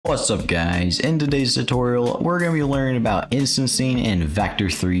What's up guys, in today's tutorial we're going to be learning about instancing and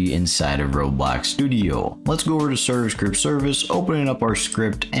Vector3 inside of Roblox Studio. Let's go over to server script service, opening up our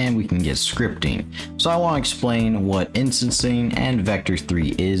script, and we can get scripting. So I want to explain what instancing and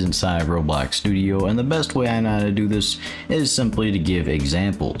Vector3 is inside of Roblox Studio, and the best way I know how to do this is simply to give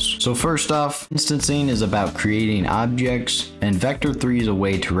examples. So first off, instancing is about creating objects, and Vector3 is a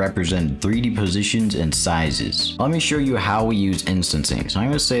way to represent 3D positions and sizes. Let me show you how we use instancing. So I'm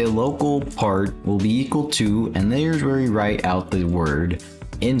going to say local part will be equal to, and there's where we write out the word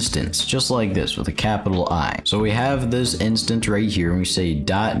instance, just like this with a capital I. So we have this instance right here and we say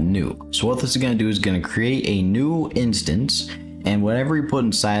 .new. So what this is going to do is going to create a new instance, and whatever you put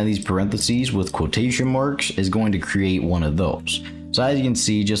inside of these parentheses with quotation marks is going to create one of those. So as you can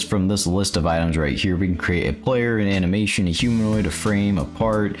see, just from this list of items right here, we can create a player, an animation, a humanoid, a frame, a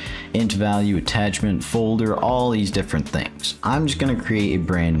part, int value, attachment, folder, all these different things. I'm just going to create a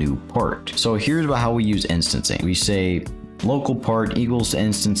brand new part. So here's how we use instancing. We say local part equals to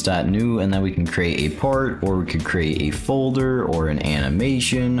instance.new, and then we can create a part, or we could create a folder or an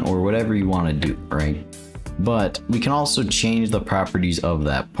animation or whatever you want to do, right? But we can also change the properties of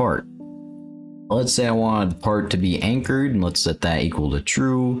that part. Let's say I want part to be anchored, and let's set that equal to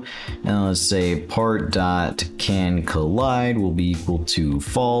true. And let's say part.can collide will be equal to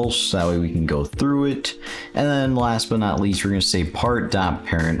false. That way we can go through it. And then last but not least, we're going to say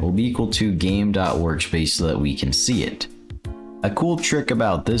part.parent will be equal to game.workspace so that we can see it. A cool trick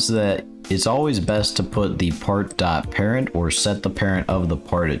about this is that it's always best to put the part.parent or set the parent of the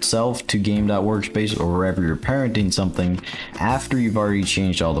part itself to game.workspace or wherever you're parenting something after you've already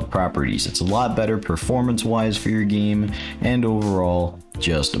changed all the properties. It's a lot better performance wise for your game and overall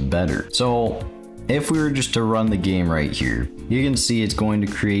just better. So if we were just to run the game right here, you can see it's going to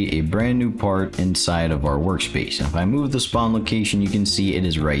create a brand new part inside of our workspace. And if I move the spawn location, you can see it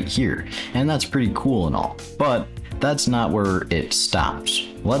is right here, and that's pretty cool and all, but that's not where it stops.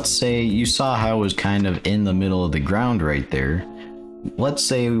 Let's say you saw how it was kind of in the middle of the ground right there. Let's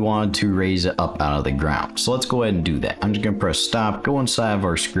say we wanted to raise it up out of the ground. So let's go ahead and do that. I'm just going to press stop, go inside of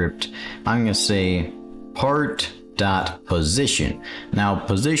our script. I'm going to say part.position. Now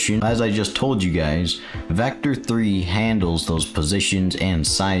position, as I just told you guys, Vector3 handles those positions and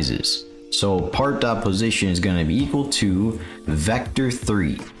sizes. So part.position is going to be equal to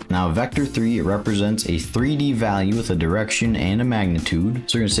Vector3. Now Vector3 represents a 3D value with a direction and a magnitude.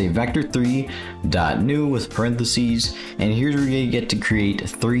 So we're going to say Vector3.new with parentheses, and here's where you get to create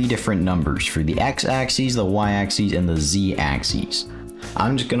 3 different numbers for the x-axis, the y-axis, and the z-axis.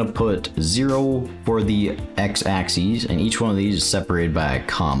 I'm just going to put 0 for the x-axis, and each one of these is separated by a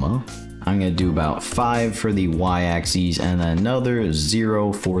comma. I'm going to do about 5 for the y-axis and then another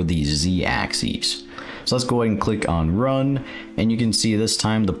 0 for the z-axis. So let's go ahead and click on run, and you can see this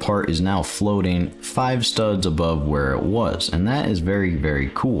time the part is now floating 5 studs above where it was, and that is very,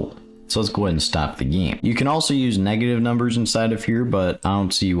 very cool. So let's go ahead and stop the game. You can also use negative numbers inside of here, but I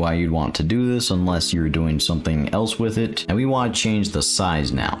don't see why you'd want to do this unless you're doing something else with it. And we want to change the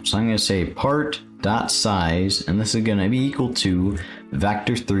size now. So I'm going to say part.size, and this is going to be equal to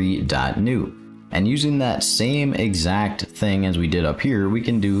Vector3.new. And using that same exact thing as we did up here, we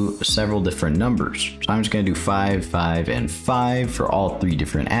can do several different numbers. So I'm just going to do 5, 5, and 5 for all 3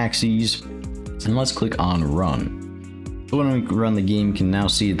 different axes. And let's click on run. So when we run the game, you can now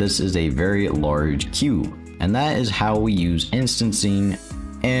see this is a very large cube. And that is how we use instancing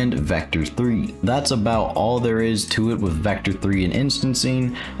and Vector3. That's about all there is to it with Vector3 and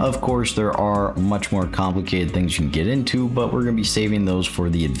instancing. Of course, there are much more complicated things you can get into, but we're going to be saving those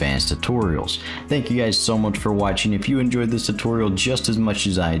for the advanced tutorials. Thank you guys so much for watching. If you enjoyed this tutorial just as much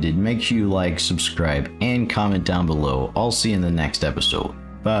as I did, make sure you like, subscribe, and comment down below. I'll see you in the next episode.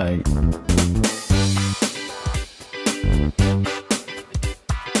 Bye.